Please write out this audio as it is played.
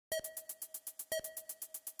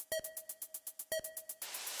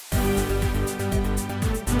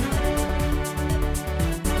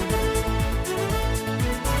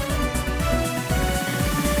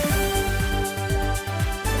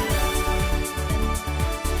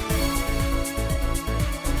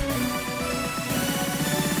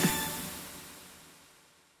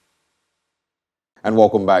And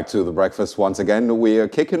welcome back to The Breakfast once again. We are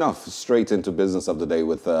kicking off straight into business of the day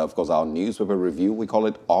with, of course, our newspaper review. We call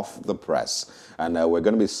it Off the Press. And we're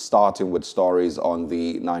going to be starting with stories on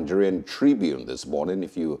the Nigerian Tribune this morning.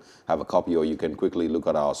 If you have a copy, or you can quickly look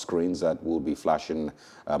at our screens that will be flashing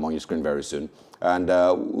on your screen very soon. And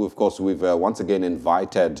of course, we've once again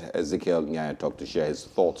invited Ezekiel Nya-etuk to share his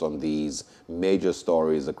thoughts on these major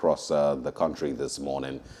stories across the country this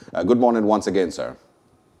morning. Good morning once again, sir.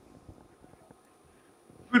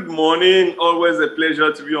 Good morning. Always a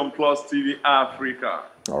pleasure to be on Plus TV Africa.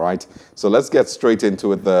 All right. So let's get straight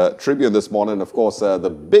into it. The Tribune this morning, of course, the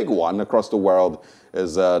big one across the world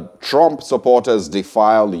is Trump supporters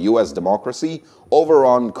defile U.S. democracy,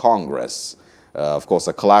 overrun Congress. Of course,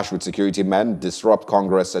 a clash with security men disrupt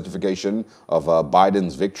Congress certification of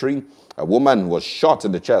Biden's victory. A woman was shot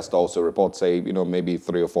in the chest. Also, reports say, maybe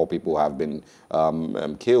 3 or 4 people have been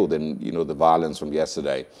killed in, the violence from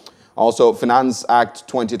yesterday. Also, Finance Act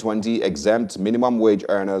 2020 exempts minimum wage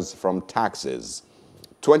earners from taxes.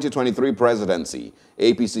 2023 presidency,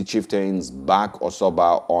 APC chieftains back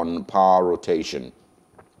Osoba on power rotation.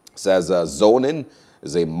 Says zoning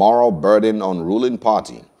is a moral burden on ruling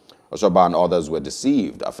party. Osoba and others were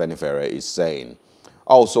deceived, Afenifere is saying.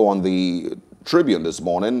 Also on the Tribune this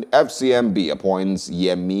morning, FCMB appoints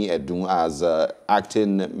Yemi Edun as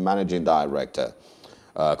acting managing director.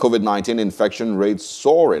 COVID-19 infection rates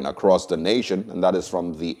soaring across the nation, and that is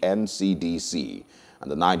from the NCDC.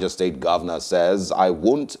 And the Niger State governor says, I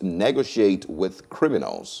won't negotiate with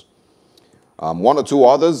criminals. 1 or 2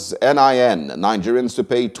 others, NIN, Nigerians to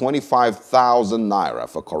pay 25,000 naira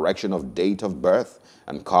for correction of date of birth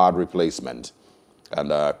and card replacement. And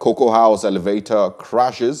Cocoa House elevator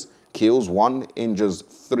crashes, kills 1, injures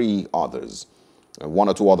 3 others. 1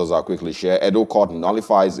 or 2 others I'll quickly share. Edo Court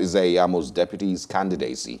nullifies Ize-Iyamu's deputy's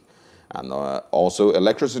candidacy. And also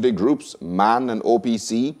electricity groups, MAN and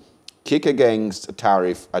OPC, kick against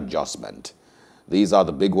tariff adjustment. These are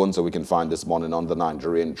the big ones that we can find this morning on the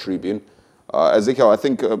Nigerian Tribune. Ezekiel, I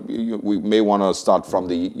think we may want to start from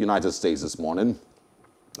the United States this morning.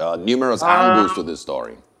 Numerous angles to this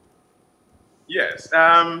story. Yes.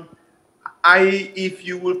 If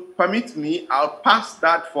you will permit me, I'll pass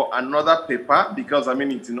that for another paper because,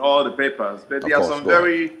 it's in all the papers. But there are some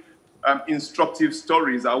very instructive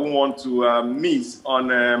stories I won't want to miss on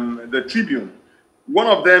the Tribune. One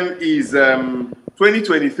of them is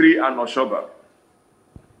 2023 and Oshoba.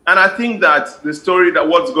 And I think that the story that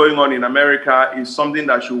what's going on in America is something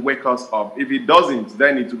that should wake us up. If it doesn't,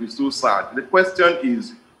 then it will be so sad. The question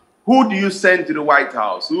is, who do you send to the White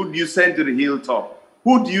House? Who do you send to the hilltop?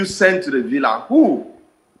 Who do you send to the villa? Who?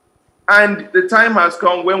 And the time has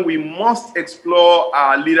come when we must explore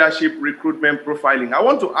our leadership recruitment profiling. I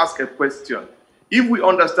want to ask a question. If we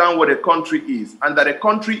understand what a country is, and that a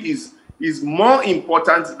country is more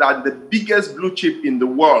important than the biggest blue chip in the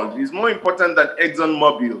world, is more important than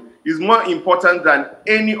ExxonMobil, is more important than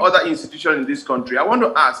any other institution in this country, I want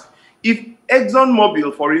to ask, if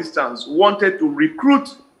ExxonMobil, for instance, wanted to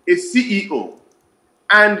recruit a CEO,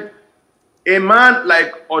 and a man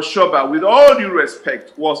like Oshoba, with all due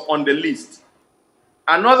respect, was on the list.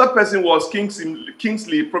 Another person was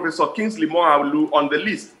Professor Kingsley Mohalu on the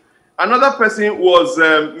list. Another person was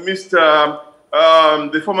the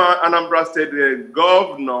former Anambra State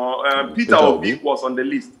Governor, Peter Obi, was on the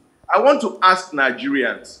list. I want to ask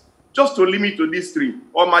Nigerians, just to limit to these 3,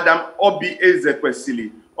 or Madam Obi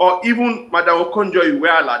Ezekwesili, or even Madam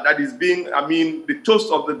Okonjo-Iweala, that is being, the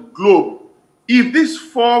toast of the globe. If these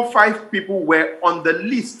 4 or 5 people were on the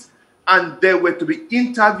list and they were to be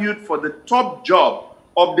interviewed for the top job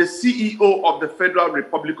of the CEO of the Federal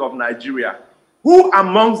Republic of Nigeria, who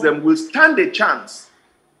amongst them will stand a chance?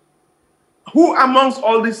 Who amongst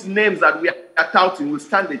all these names that we are touting will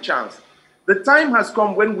stand a chance? The time has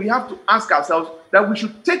come when we have to ask ourselves that we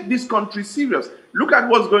should take this country serious. Look at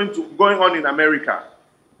what's going on in America.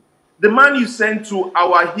 The man you send to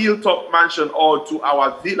our hilltop mansion or to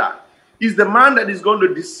our villa is the man that is going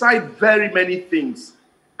to decide very many things.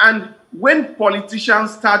 And when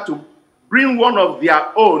politicians start to bring one of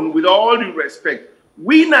their own, with all due respect,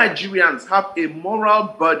 we Nigerians have a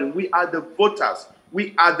moral burden. We are the voters.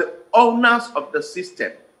 We are the owners of the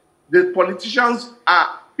system. The politicians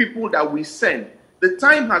are people that we send. The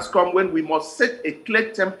time has come when we must set a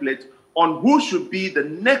clear template on who should be the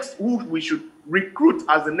next, who we should recruit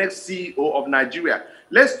as the next CEO of Nigeria.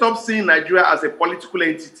 Let's stop seeing Nigeria as a political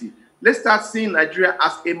entity. Let's start seeing Nigeria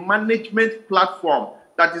as a management platform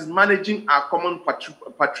that is managing our common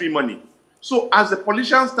patrimony. So as the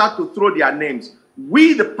politicians start to throw their names,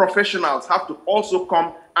 we, the professionals, have to also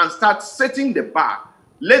come and start setting the bar.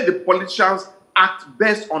 Let the politicians act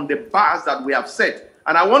based on the bars that we have set.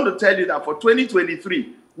 And I want to tell you that for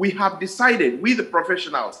 2023, we have decided, we the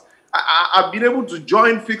professionals, I've been able to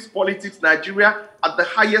join Fixed Politics Nigeria at the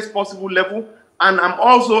highest possible level. And I'm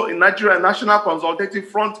also in Nigeria National Consultative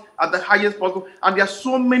Front at the highest possible. And there are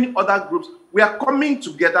so many other groups. We are coming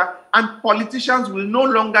together, and politicians will no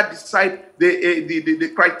longer decide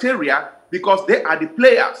the criteria because they are the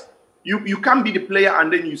players. You can't be the player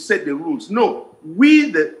and then you set the rules. No, we,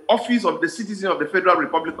 the Office of the Citizen of the Federal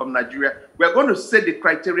Republic of Nigeria, we are going to set the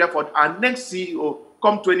criteria for our next CEO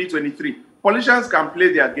come 2023. Politicians can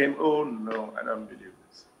play their game. Oh, no, I don't believe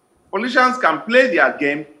this. Politicians can play their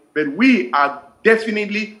game, but we are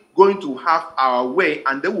definitely going to have our way,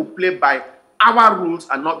 and they will play by our rules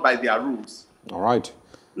and not by their rules. All right.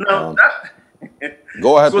 Now,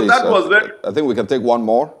 go ahead, so please. That was very... I think we can take one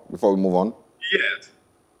more before we move on. Yes.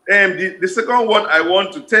 The second one I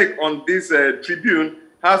want to take on this tribune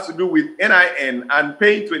has to do with NIN and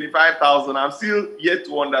paying 25,000. I'm still yet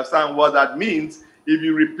to understand what that means. If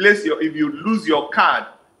you lose your card,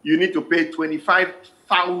 you need to pay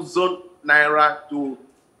 25,000 naira to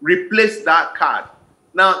replace that card.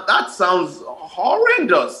 Now, that sounds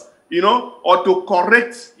horrendous, you know, or to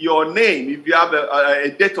correct your name if you have a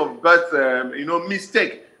date of birth,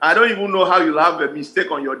 mistake. I don't even know how you'll have a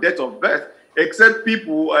mistake on your date of birth, except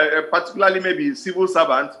people, particularly maybe civil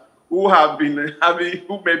servants, who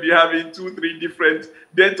may be having 2, 3 different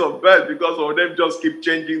dates of birth because of them just keep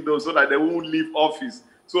changing those so that they won't leave office.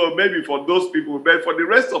 So maybe for those people, but for the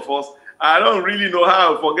rest of us, I don't really know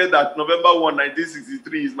how I forget that November 1,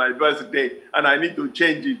 1963 is my birthday and I need to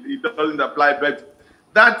change it. It doesn't apply. But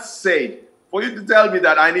that said, for you to tell me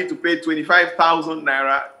that I need to pay 25,000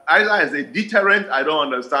 naira, either as a deterrent, I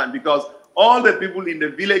don't understand, because all the people in the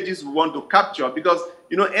villages we want to capture, because,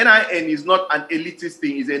 you know, NIN is not an elitist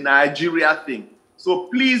thing, it's a Nigeria thing. So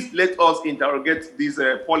please let us interrogate these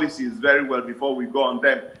policies very well before we go on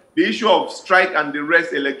them. The issue of strike and the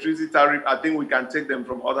rest electricity tariff, I think we can take them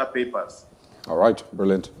from other papers. All right,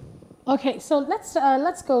 brilliant. Okay, so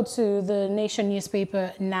let's go to the Nation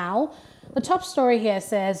newspaper now. The top story here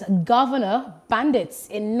says, Governor, bandits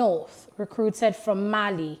in North recruited from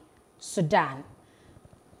Mali, Sudan.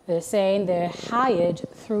 They're saying they're hired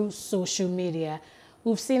through social media.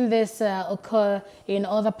 We've seen this occur in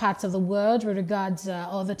other parts of the world with regards to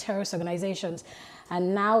other terrorist organizations.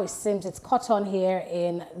 And now it seems it's caught on here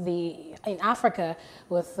in Africa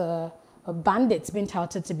with bandits being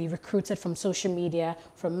touted to be recruited from social media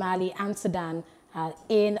from Mali and Sudan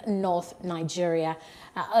in North Nigeria.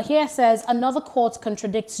 Here says, another court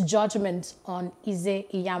contradicts judgment on Ize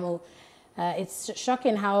Iyamu. It's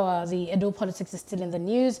shocking how the Edo politics is still in the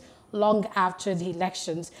news long after the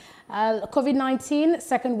elections. COVID-19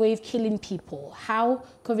 second wave killing people. How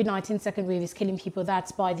COVID-19 second wave is killing people,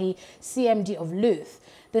 that's by the CMD of Luth.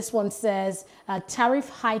 This one says tariff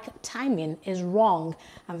hike timing is wrong,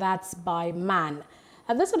 and that's by Man.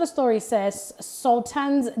 And this other story says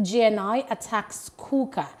Sultan's GNI attacks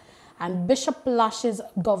Kuka, and Bishop lashes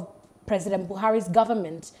President Buhari's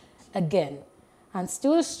government again. And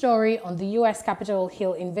still a story on the U.S. Capitol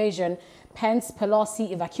Hill invasion, Pence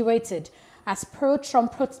Pelosi evacuated as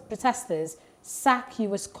pro-Trump protesters sack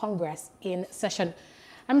U.S. Congress in session.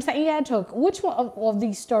 Mr. nya-etuk, which one of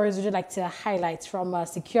these stories would you like to highlight from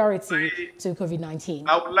security to COVID-19?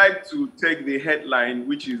 I would like to take the headline,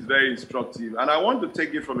 which is very instructive, and I want to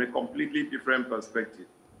take it from a completely different perspective.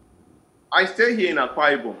 I stay here in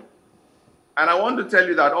Akwa Ibom, and I want to tell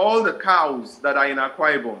you that all the cows that are in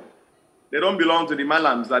Akwa Ibom, they don't belong to the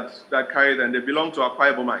Malams that carry them. They belong to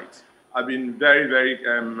Akwa Ibomites. I've been very, very,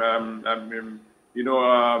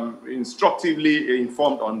 instructively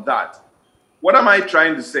informed on that. What am I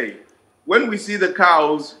trying to say? When we see the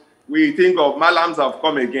cows, we think of Malams have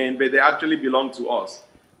come again, but they actually belong to us.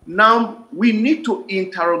 Now, we need to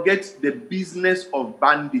interrogate the business of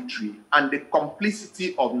banditry and the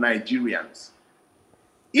complicity of Nigerians.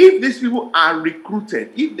 If these people are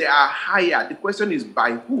recruited, if they are hired, the question is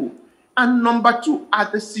by who? And number two,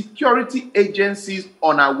 are the security agencies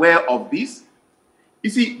unaware of this? You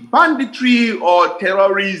see, banditry or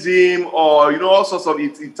terrorism or, all sorts of,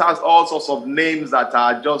 it has all sorts of names that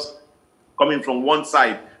are just coming from one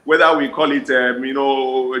side. Whether we call it,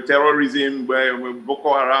 terrorism,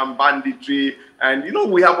 Boko Haram, banditry, and,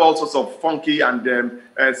 we have all sorts of funky and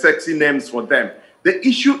sexy names for them. The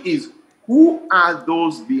issue is, who are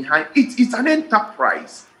those behind? It's an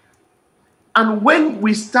enterprise. And when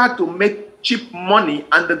we start to make cheap money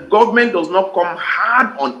and the government does not come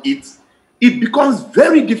hard on it, it becomes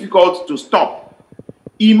very difficult to stop.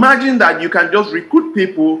 Imagine that you can just recruit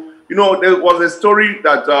people, You know, there was a story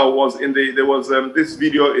that was in the, there was this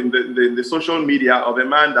video in the social media of a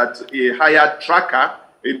man that he hired tracker,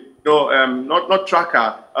 not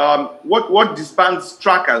tracker, what disbands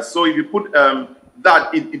trackers. So if you put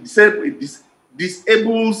that, it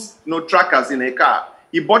disables trackers in a car.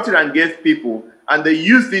 He bought it and gave people, and they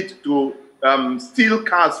used it to steal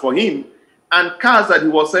cars for him. And cars that he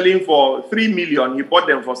was selling for 3 million, he bought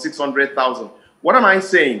them for 600,000. What am I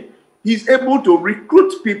saying? He's able to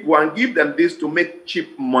recruit people and give them this to make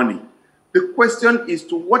cheap money. The question is,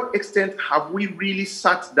 to what extent have we really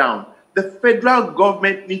sat down? The federal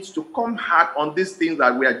government needs to come hard on these things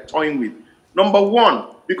that we are toying with. Number one,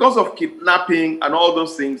 because of kidnapping and all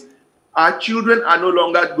those things, our children are no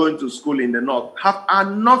longer going to school in the north. Have our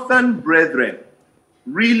northern brethren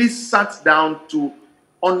really sat down to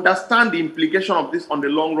understand the implication of this on the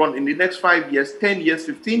long run in the next 5 years, 10 years,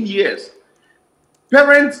 15 years?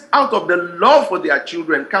 Parents, out of the love for their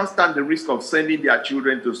children, can't stand the risk of sending their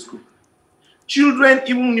children to school. Children,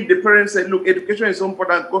 even if the parents say, look, education is so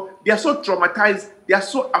important, they are so traumatized, they are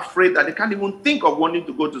so afraid that they can't even think of wanting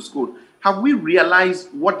to go to school. Have we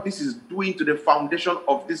realized what this is doing to the foundation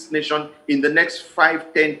of this nation in the next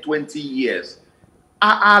 5, 10, 20 years?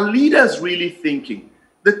 Are our leaders really thinking?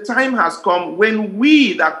 The time has come when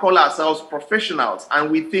we that call ourselves professionals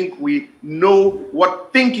and we think we know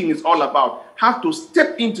what thinking is all about have to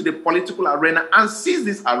step into the political arena and seize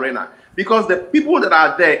this arena. Because the people that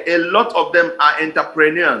are there, a lot of them are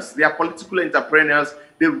entrepreneurs. They are political entrepreneurs.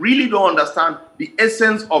 They really don't understand the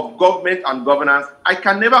essence of government and governance. I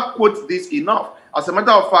can never quote this enough. As a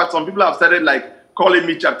matter of fact, some people have started like calling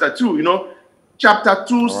me chapter 2, Chapter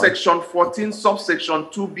 2, section 14, subsection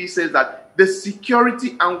 2b says that the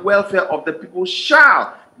security and welfare of the people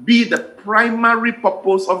shall be the primary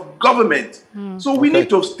purpose of government. So we need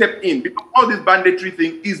to step in, because all this banditry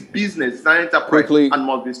thing is business, it's an enterprise, and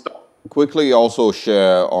must be stopped. Quickly also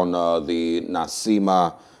share on the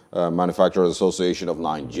NASIMA Manufacturers Association of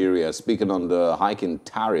Nigeria, speaking on the hike in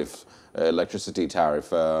tariff, electricity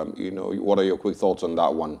tariff. What are your quick thoughts on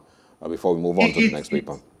that one before we move on to the next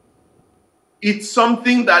paper? It's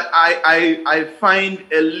something that I find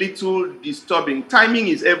a little disturbing. Timing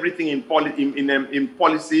is everything in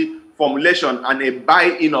policy formulation and a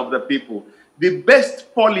buy-in of the people. The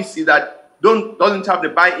best policy that doesn't have the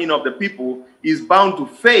buy-in of the people is bound to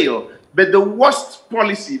fail. But the worst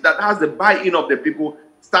policy that has the buy-in of the people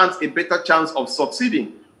stands a better chance of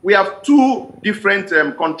succeeding. We have two different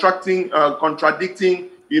contradicting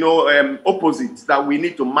opposites that we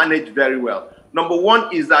need to manage very well. Number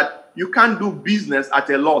one is that you can't do business at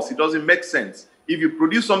a loss. It doesn't make sense. If you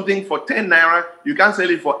produce something for 10 naira, you can't sell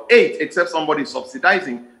it for 8 except somebody is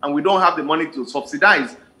subsidizing, and we don't have the money to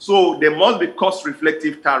subsidize. So there must be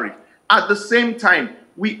cost-reflective tariff. At the same time,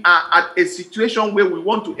 we are at a situation where we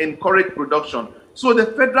want to encourage production. So the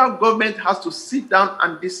federal government has to sit down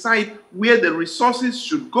and decide where the resources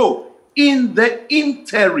should go in the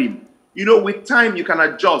interim. With time, you can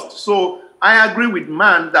adjust. So I agree with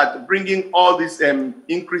Man that bringing all these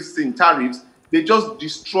increases in tariffs, they just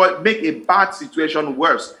make a bad situation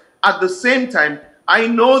worse. At the same time, I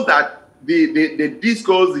know that the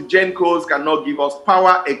discos, the gencos cannot give us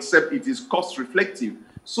power except it is cost reflective.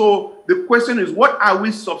 So the question is, what are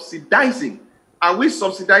we subsidizing? Are we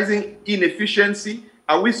subsidizing inefficiency?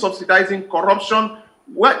 Are we subsidizing corruption?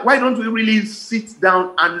 Why don't we really sit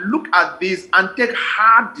down and look at this and take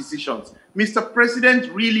hard decisions? Mr. President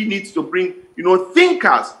really needs to bring,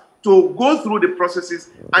 thinkers to go through the processes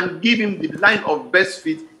and give him the line of best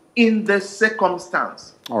fit in the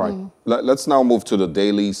circumstance. All right. Let's now move to the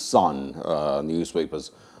Daily Sun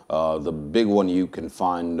newspapers. The big one you can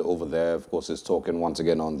find over there, of course, is talking once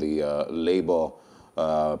again on the labor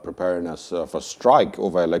preparedness for strike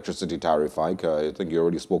over electricity tariff hike. I think you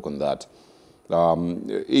already spoke on that.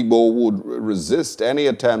 Igbo would resist any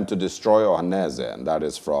attempt to destroy Ohaneze, and that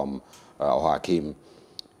is from Hakim.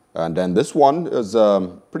 And then this one is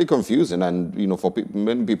pretty confusing and, for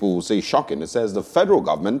many people who say shocking. It says the federal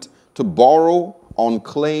government to borrow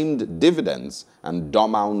unclaimed dividends and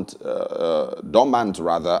dormant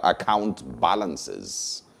account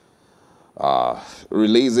balances.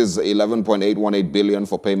 Releases 11.818 billion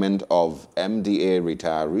for payment of MDA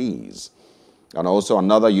retirees. And also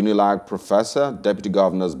another UNILAG professor, deputy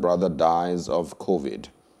governor's brother, dies of COVID.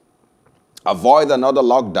 Avoid another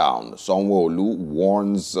lockdown, Sanwo-Olu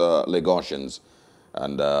warns Lagosians.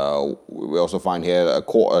 And we also find here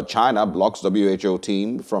China blocks WHO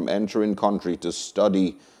team from entering country to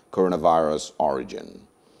study coronavirus origin.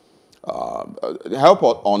 Help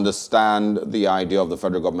us understand the idea of the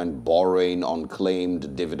federal government borrowing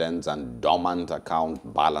unclaimed dividends and dormant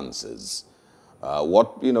account balances.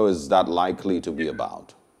 What, is that likely to be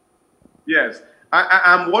about? Yes.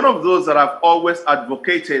 I'm one of those that have always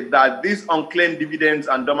advocated that these unclaimed dividends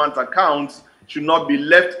and dormant accounts should not be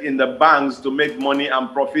left in the banks to make money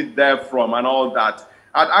and profit therefrom and all that.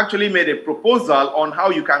 I'd actually made a proposal on how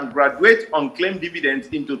you can graduate unclaimed dividends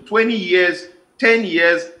into 20 years, 10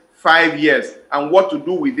 years, 5 years, and what to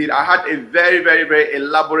do with it. I had a very, very, very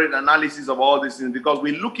elaborate analysis of all these things because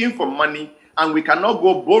we're looking for money and we cannot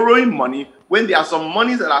go borrowing money when there are some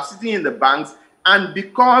monies that are sitting in the banks. And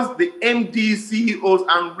because the MDs, CEOs,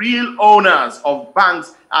 and real owners of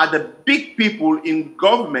banks are the big people in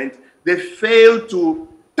government, they fail to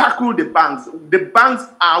tackle the banks. The banks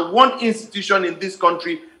are one institution in this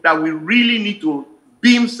country that we really need to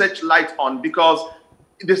beam such light on because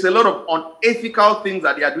there's a lot of unethical things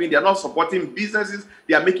that they are doing. They are not supporting businesses.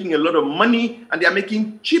 They are making a lot of money and they are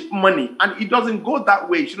making cheap money. And it doesn't go that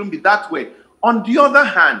way. It shouldn't be that way. On the other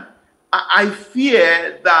hand, I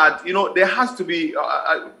fear that, there has to be,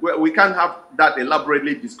 we can't have that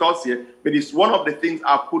elaborately discussed here, but it's one of the things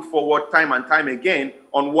I've put forward time and time again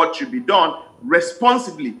on what should be done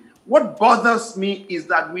responsibly. What bothers me is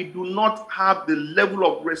that we do not have the level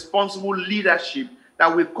of responsible leadership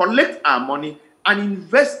that will collect our money and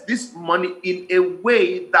invest this money in a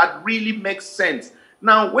way that really makes sense.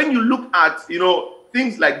 Now, when you look at,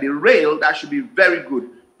 things like the rail, that should be very good.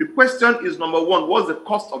 The question is, number one, what's the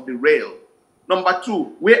cost of the rail? Number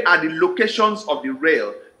two, where are the locations of the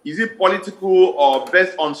rail? Is it political or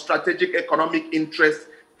based on strategic economic interest?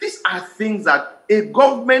 These are things that a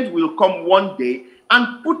government will come one day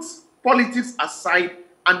and put politics aside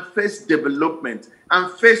and face development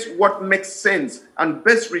and face what makes sense and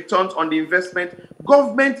best returns on the investment.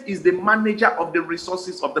 Government is the manager of the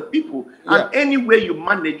resources of the people. Yeah. And anywhere you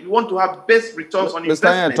manage, you want to have best returns on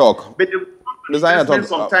investment. Mr. nya-etuk,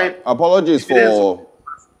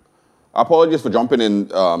 apologies for jumping in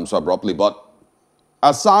so abruptly, but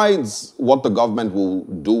aside what the government will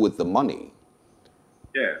do with the money,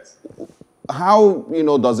 yes, how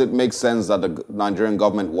does it make sense that the Nigerian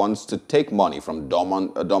government wants to take money from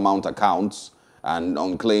dormant accounts and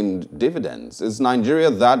unclaimed dividends? Is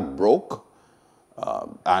Nigeria that broke?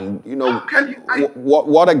 And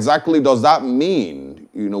what exactly does that mean?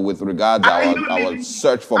 With regards to our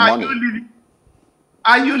search for money.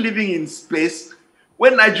 Are you living in space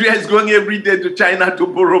when Nigeria is going every day to China to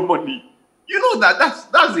borrow money? You know that's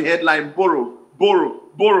the headline: borrow, borrow,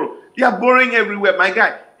 borrow. They are borrowing everywhere, my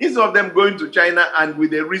guy. Instead of them going to China and with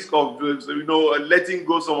the risk of letting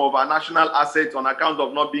go some of our national assets on account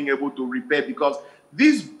of not being able to repay, because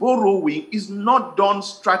this borrowing is not done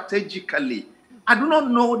strategically. I do not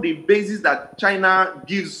know the basis that China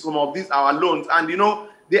gives some of these our loans, and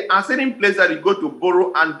there are certain places that you go to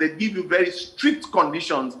borrow and they give you very strict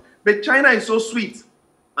conditions. But China is so sweet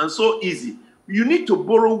and so easy. You need to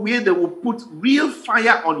borrow where they will put real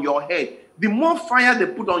fire on your head. The more fire they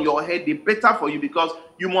put on your head, the better for you, because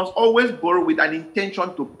you must always borrow with an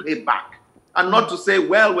intention to pay back. And not to say,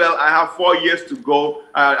 well, I have 4 years to go.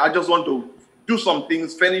 I just want to do some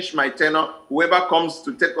things, finish my tenure. Whoever comes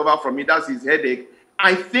to take over from me, that's his headache.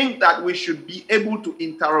 I think that we should be able to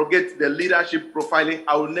interrogate the leadership profiling.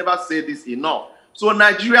 I will never say this enough. So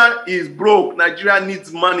Nigeria is broke. Nigeria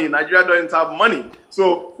needs money. Nigeria doesn't have money.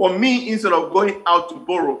 So for me, instead of going out to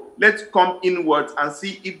borrow, let's come inwards and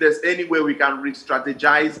see if there's any way we can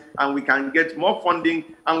re-strategize and we can get more funding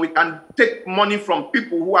and we can take money from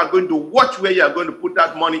people who are going to watch where you are going to put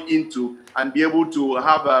that money into and be able to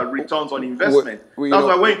have returns on investment. That's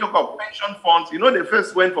why when you talk about pension funds, they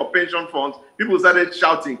first went for pension funds. People started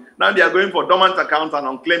shouting. Now they are going for dormant accounts and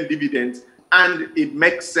unclaimed dividends. And it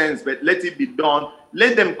makes sense, but let it be done.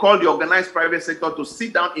 Let them call the organized private sector to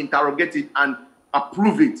sit down, interrogate it, and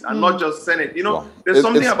approve it, and not just send it. There's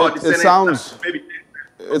something about the Senate.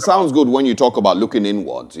 It sounds good when you talk about looking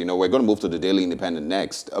inwards. We're going to move to the Daily Independent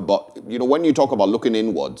next. But, when you talk about looking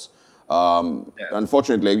inwards,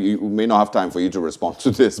 unfortunately, you may not have time for you to respond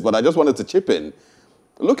to this, but I just wanted to chip in.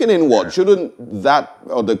 Looking inward, shouldn't that,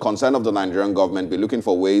 or the concern of the Nigerian government, be looking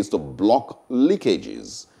for ways to block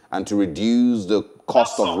leakages and to reduce the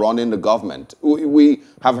cost of running the government? We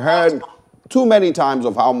have heard too many times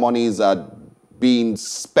of how monies are being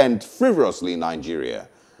spent frivolously in Nigeria.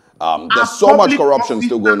 There's so much corruption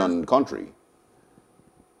still going on in the country.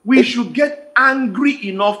 We should get angry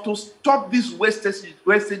enough to stop these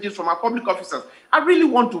wastages from our public officers. I really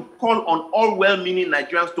want to call on all well-meaning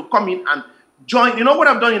Nigerians to come in and join. You know what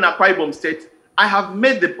I've done in Akwa Ibom State? I have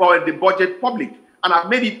made the budget public. and I've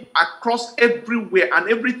made it across everywhere and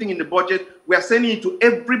everything in the budget. We are sending it to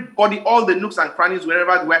everybody, all the nooks and crannies,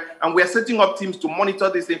 wherever we are, and we are setting up teams to monitor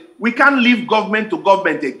this thing. We can't leave government to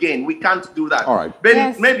government again. We can't do that. All right. Ben,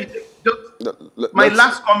 Yes. maybe just my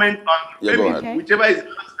last comment on maybe Okay. whichever is last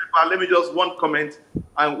paper, let me just one comment,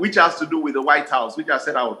 which has to do with the White House, which I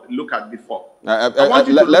said I would look at before.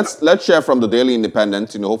 Let's share from the Daily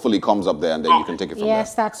Independent. Hopefully it comes up there, and then you can take it from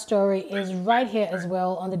Yes, that story is right here as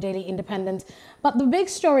well on the Daily Independent. But the big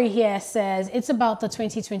story here says it's about the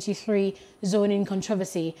 2023 zoning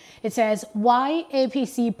controversy. It says why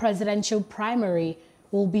APC presidential primary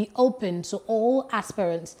will be open to all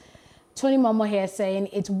aspirants. Tony Momo here saying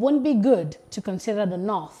it won't be good to consider the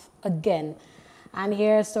North again. And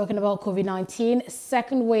here it's talking about COVID-19,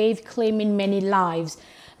 second wave claiming many lives.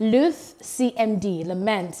 Luth CMD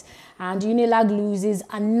laments, and Unilag loses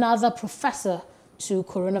another professor to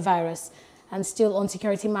coronavirus. And still on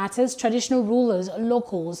security matters, traditional rulers,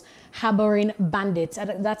 locals harboring bandits.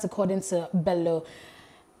 That's according to Bello.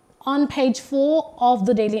 On page 4 of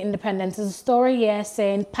the Daily Independent, there's a story here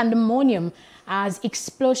saying pandemonium as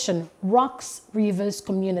explosion rocks Rivers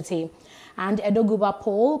community. And Edoguba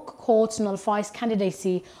poll, court nullifies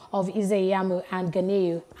candidacy of Izeyamu and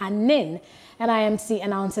Ganeyu. And NIN, NIMC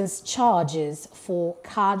announces charges for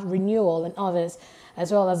card renewal and others,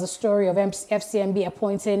 as well as the story of FCMB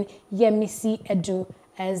appointing Yemisi Edu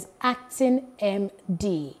as acting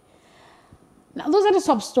MD. Now, those are the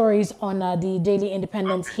top stories on the Daily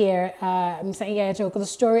Independent here. Mr. Nya-etuk, the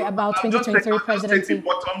story about 2023 presidency.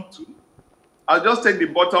 I'll just take the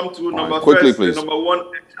bottom two. Quickly, please. Number one,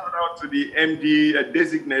 shout out to the MD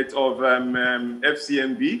designate of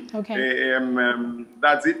FCMB. Okay.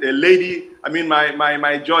 That's it. A lady, I mean,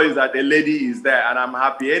 my joy is that a lady is there, and I'm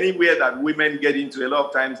happy. Anywhere that women get into, a lot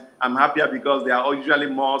of times, I'm happier because they are usually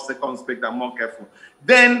more circumspect and more careful.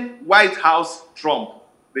 Then, White House Trump,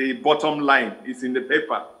 the bottom line is in the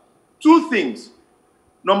paper. Two things.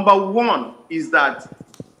 Number one is that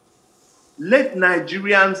let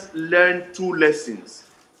Nigerians learn two lessons.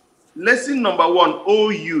 Lesson number one, oh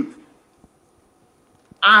youth.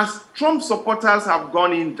 As Trump supporters have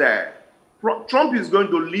gone in there, Trump is going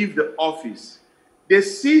to leave the office. The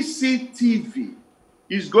CCTV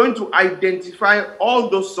is going to identify all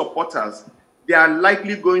those supporters. They are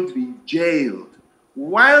likely going to be jailed.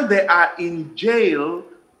 While they are in jail,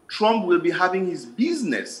 Trump will be having his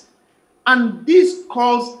business. And this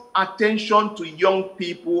calls attention to young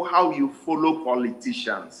people, how you follow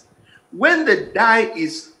politicians. When the die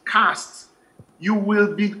is cast, you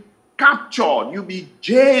will be captured, you'll be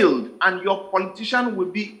jailed, and your politician will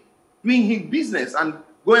be doing his business and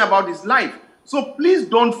going about his life. So please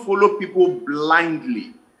don't follow people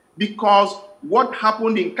blindly, because what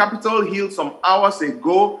happened in Capitol Hill some hours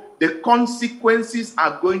ago, the consequences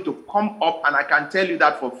are going to come up, and I can tell you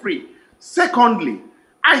that for free. Secondly,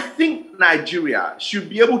 I think Nigeria should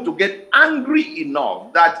be able to get angry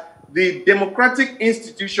enough that the democratic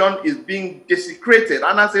institution is being desecrated,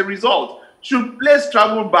 and as a result, should place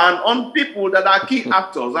travel ban on people that are key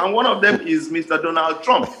actors, and one of them is Mr. Donald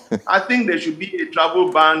Trump. I think there should be a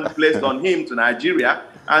travel ban placed on him to Nigeria,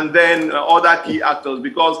 and then other key actors,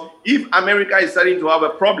 because if America is starting to have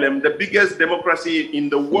a problem, the biggest democracy in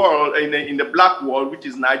the world, in the black world, which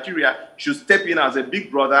is Nigeria, should step in as a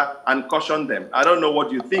big brother and caution them. I don't know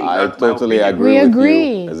what you think. I totally agree. We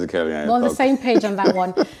agree. We're on the same page on that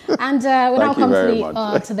one. And we now come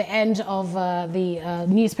to the end of the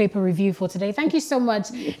newspaper review for today. Thank you so much,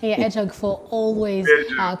 Nya-etuk, for always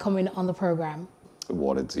coming on the program. Good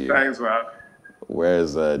morning to you. Thanks, man.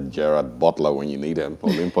 Where's Gerard Butler when you need him?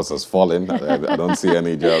 Olympus has fallen. I don't see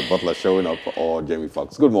any Gerard Butler showing up, or Jamie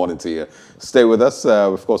Foxx. Good morning to you. Stay with us.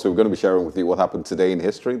 Of course, we're going to be sharing with you what happened today in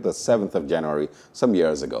history, the 7th of January, some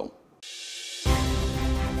years ago.